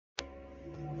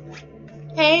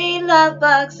Hey, love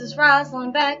bugs, it's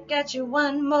Roslynn back at you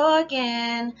one more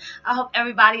again. I hope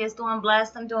everybody is doing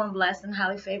blessed. I'm doing blessed and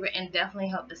highly favored, and definitely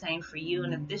hope the same for you.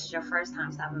 And if this is your first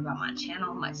time stopping by my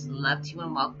channel, much love to you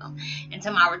and welcome. And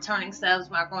to my returning subs,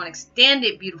 my growing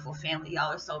extended beautiful family,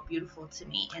 y'all are so beautiful to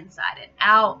me inside and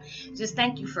out. Just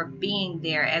thank you for being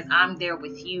there as I'm there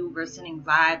with you. We're sending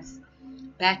vibes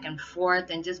back and forth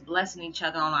and just blessing each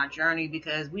other on our journey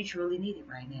because we truly need it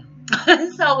right now.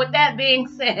 So with that being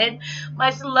said,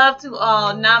 much love to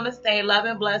all. Namaste, love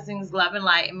and blessings, love and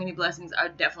light, and many blessings are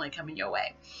definitely coming your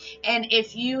way. And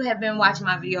if you have been watching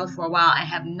my videos for a while and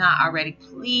have not already,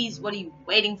 please, what are you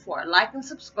waiting for? Like and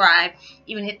subscribe,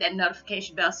 even hit that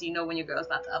notification bell so you know when your girl's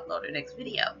about to upload her next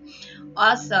video.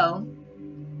 Also,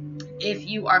 if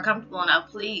you are comfortable enough,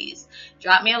 please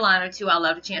drop me a line or two. I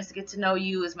love the chance to get to know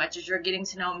you as much as you're getting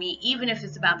to know me, even if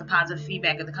it's about the positive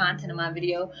feedback of the content of my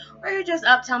video, or you're just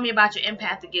up telling me about your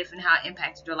empathic gift and how it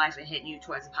impacted your life and hitting you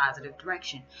towards a positive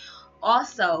direction.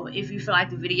 Also, if you feel like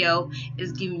the video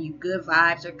is giving you good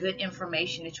vibes or good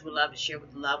information that you would love to share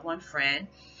with a loved one, friend,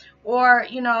 or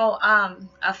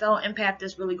a fellow empath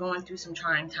that's really going through some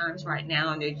trying times right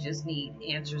now and they just need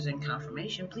answers and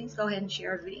confirmation, please go ahead and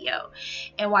share a video.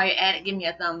 And while you're at it, give me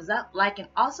a thumbs up, like, and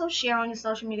also share on your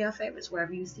social media favorites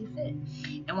wherever you see fit.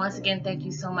 And once again, thank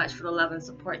you so much for the love and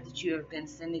support that you have been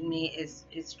sending me.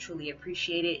 It's truly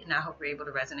appreciated, and I hope you're able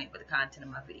to resonate with the content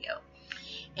of my video.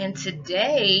 And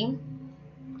today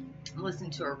I'm listening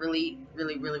to a really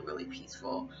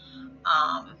peaceful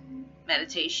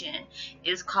meditation.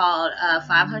 Is called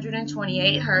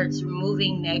 528 Hertz,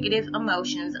 Removing Negative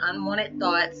Emotions, Unwanted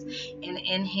Thoughts, and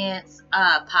Enhance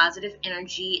Positive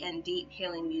Energy and Deep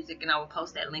Healing Music. And I will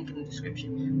post that link in the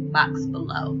description box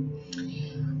below.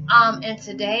 And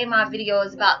today my video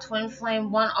is about Twin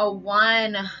Flame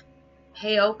 101.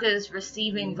 Heyoka is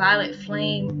receiving violet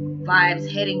flame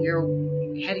vibes heading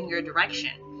your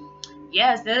direction.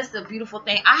 Yes, that's the beautiful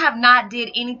thing. I have not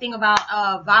did anything about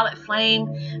violet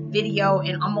flame video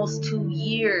in almost 2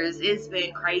 years. It's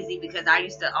been crazy because I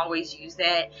used to always use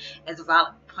that as a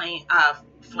violet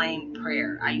flame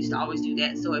prayer. I used to always do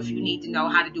that. So if you need to know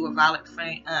how to do a violet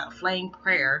flame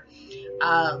prayer,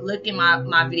 look in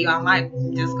my video. I might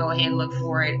just go ahead and look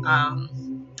for it.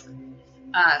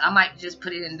 I might just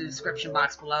put it in the description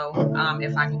box below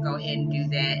if I can go ahead and do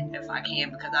that, if I can,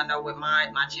 because I know with my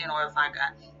channel, if I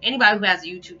got anybody who has a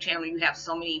YouTube channel, you have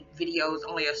so many videos,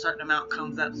 only a certain amount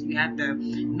comes up, so you have to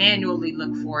manually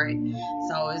look for it.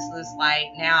 So it's just like,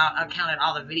 now I counted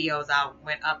all the videos I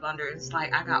went up under. It's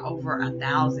like I got over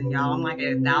 1,000, y'all. I'm like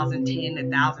at 1,010,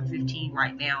 1,015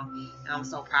 right now, and I'm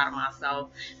so proud of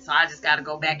myself. So I just got to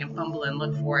go back and fumble and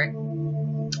look for it.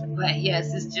 But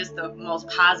yes, it's just the most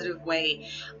positive way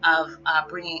of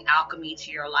bringing alchemy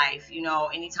to your life. You know,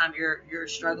 anytime you're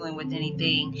struggling with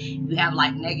anything, you have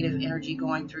like negative energy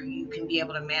going through, you can be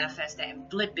able to manifest that and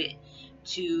flip it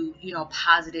to, you know,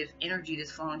 positive energy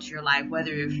that's flowing to your life.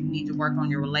 Whether if you need to work on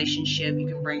your relationship, you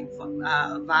can bring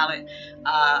violet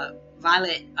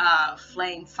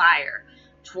flame fire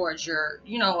towards your,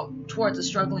 you know, towards a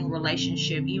struggling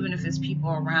relationship, even if it's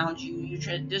people around you. You're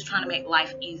just trying to make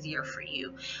life easier for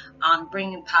you,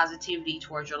 bringing positivity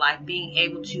towards your life, being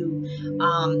able to,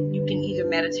 you can either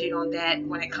meditate on that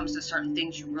when it comes to certain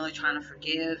things you're really trying to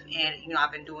forgive, and you know,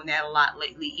 I've been doing that a lot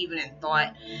lately, even in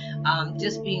thought,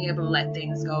 just being able to let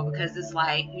things go, because it's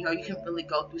like, you know, you can really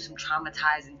go through some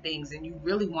traumatizing things and you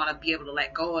really want to be able to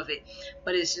let go of it,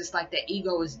 but it's just like the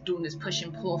ego is doing this push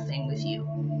and pull thing with you.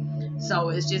 So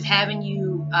it's just having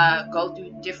you go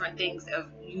through different things of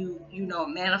you know,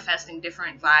 manifesting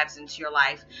different vibes into your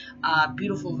life,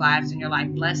 beautiful vibes in your life,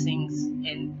 blessings,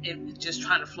 and it just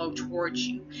trying to flow towards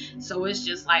you. So it's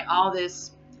just like all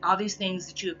these things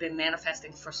that you have been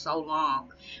manifesting for so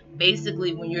long.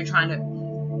 Basically, when you're trying to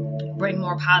bring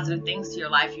more positive things to your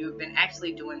life, you've been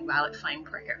actually doing violet flame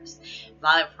prayers,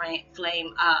 violet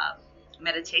flame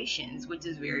meditations, which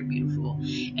is very beautiful.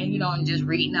 And you know, and just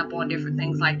reading up on different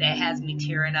things like that has me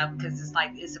tearing up, because it's like,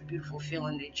 it's a beautiful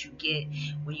feeling that you get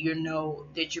when you know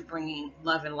that you're bringing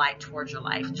love and light towards your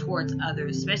life, towards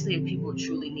others, especially if people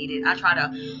truly need it. I try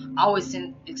to always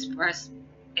express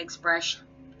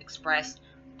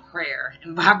prayer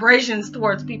and vibrations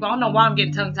towards people. I don't know why I'm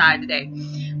getting tongue tied today,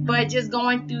 but just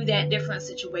going through that different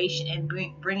situation and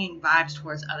bringing vibes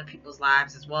towards other people's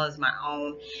lives as well as my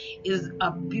own is a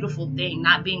beautiful thing.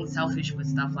 Not being selfish with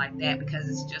stuff like that, because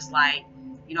it's just like,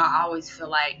 you know, I always feel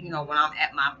like, you know, when I'm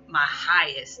at my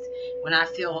highest, when I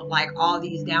feel like all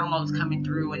these downloads coming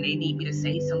through and they need me to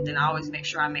say something, I always make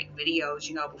sure I make videos,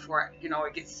 you know, before, you know,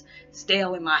 it gets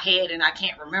stale in my head and I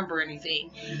can't remember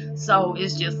anything. So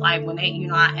it's just like when they, you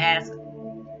know, I ask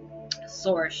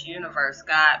Source, universe,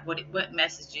 God, what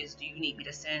messages do you need me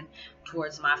to send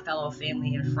towards my fellow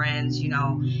family and friends, you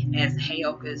know, as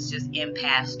Heyokas, just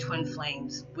empaths, twin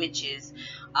flames, witches,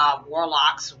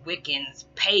 warlocks, Wiccans,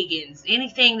 pagans,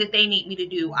 anything that they need me to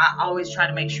do. I always try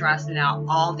to make sure I send out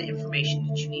all the information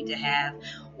that you need to have,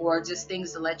 or just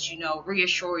things to let you know,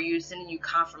 reassure you, sending you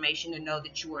confirmation to know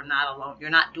that you are not alone.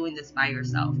 You're not doing this by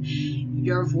yourself.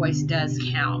 Your voice does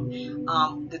count.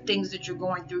 The things that you're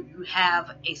going through, you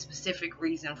have a specific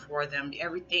reason for them.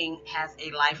 Everything has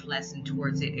a life lesson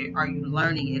towards it. Are you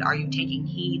learning it? Are you taking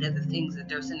heed of the things that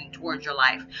they're sending towards your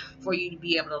life for you to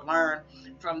be able to learn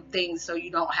from things, so you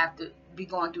don't have to be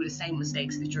going through the same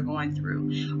mistakes that you're going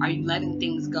through? Are you letting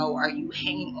things go? Are you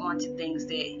hanging on to things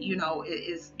that, you know,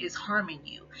 is harming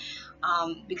you?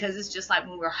 Because it's just like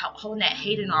when we're holding that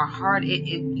hate in our heart,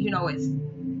 you know,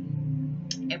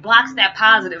 it blocks that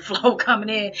positive flow coming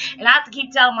in. And I have to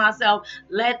keep telling myself,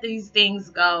 let these things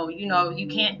go. You know, you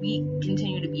can't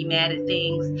continue to be mad at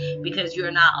things because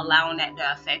you're not allowing that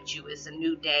to affect you. It's a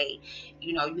new day.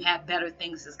 You know, you have better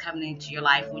things that's coming into your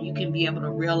life. When you can be able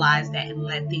to realize that and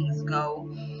let things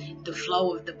go, the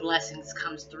flow of the blessings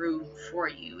comes through for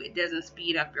you. It doesn't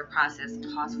speed up your process.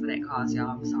 Pause for that cause, y'all.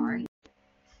 I'm sorry.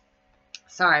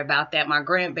 Sorry about that. My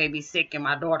grandbaby's sick and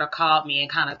my daughter called me and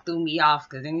kind of threw me off,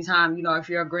 because anytime, you know, if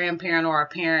you're a grandparent or a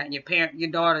parent, and your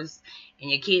daughters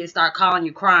and your kids start calling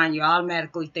you crying, you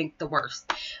automatically think the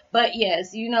worst. But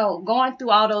yes, you know, going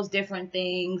through all those different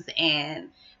things and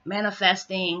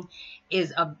manifesting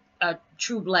is a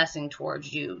true blessing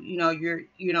towards you. You know,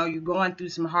 you're going through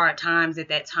some hard times at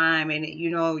that time, and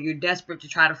you know, you're desperate to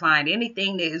try to find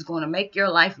anything that is going to make your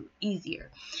life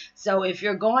easier. So if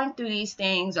you're going through these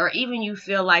things, or even you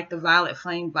feel like the violet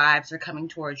flame vibes are coming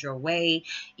towards your way,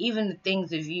 even the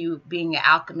things of you being an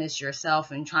alchemist yourself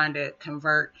and trying to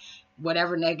convert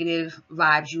whatever negative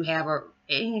vibes you have, or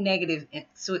any negative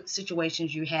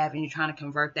situations you have, and you're trying to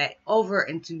convert that over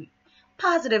into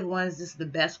positive ones, this is the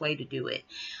best way to do it.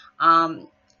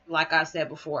 Like I said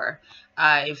before,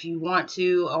 if you want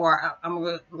to, or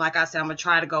like I said, I'm gonna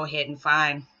try to go ahead and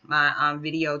find my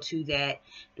video to that,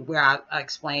 where I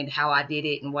explained how I did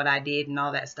it and what I did and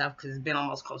all that stuff, because it's been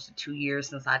almost close to 2 years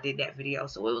since I did that video,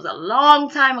 so it was a long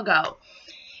time ago.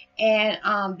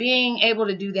 And being able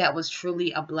to do that was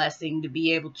truly a blessing, to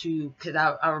be able to, because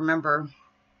I remember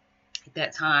at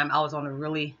that time I was on a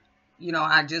really, you know,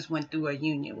 I just went through a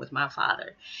union with my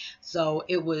father. So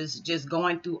it was just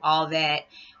going through all that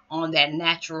on that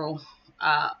natural,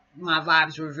 my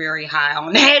vibes were very high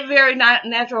on that very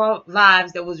natural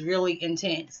vibes that was really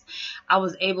intense. I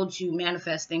was able to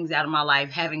manifest things out of my life,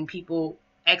 having people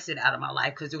exit out of my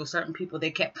life, because there were certain people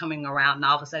that kept coming around and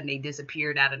all of a sudden they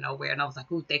disappeared out of nowhere, and I was like,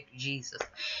 oh, thank you, Jesus.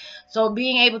 So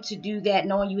being able to do that,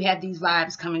 knowing you have these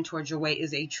vibes coming towards your way,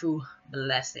 is a true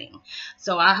blessing.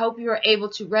 So I hope you're able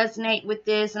to resonate with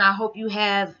this, and I hope you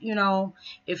have, you know,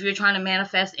 if you're trying to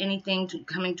manifest anything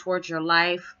coming towards your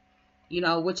life, you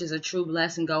know, which is a true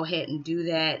blessing, go ahead and do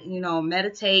that. You know,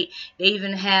 meditate. They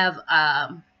even have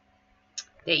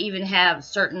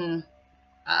certain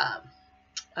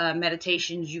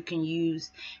meditations you can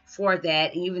use for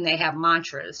that. And even they have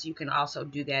mantras. You can also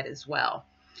do that as well,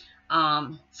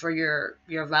 for your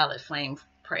violet flame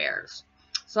prayers.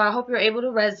 So I hope you're able to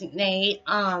resonate.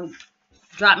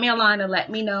 Drop me a line and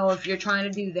let me know if you're trying to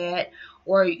do that,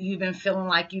 or you've been feeling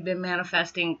like you've been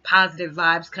manifesting positive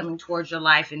vibes coming towards your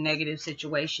life in negative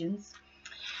situations.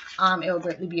 It will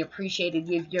greatly be appreciated.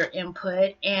 Give your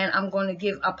input. And I'm going to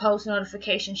give a post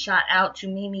notification shout out to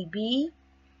Mimi B,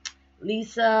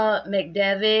 Lisa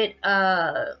McDevitt,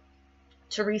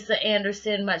 Teresa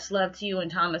Anderson, much love to you,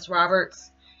 and Thomas Roberts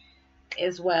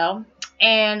as well.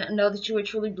 And know that you are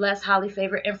truly blessed, highly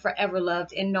favored, and forever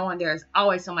loved, and knowing there is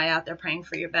always somebody out there praying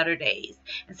for your better days.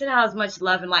 And send out as much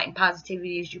love and light and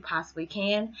positivity as you possibly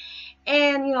can.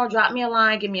 And, you know, drop me a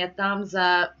line, give me a thumbs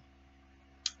up,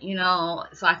 you know,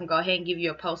 so I can go ahead and give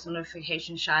you a post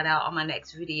notification shout out on my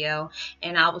next video.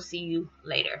 And I will see you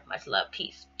later. Much love,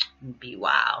 peace, be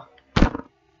wild.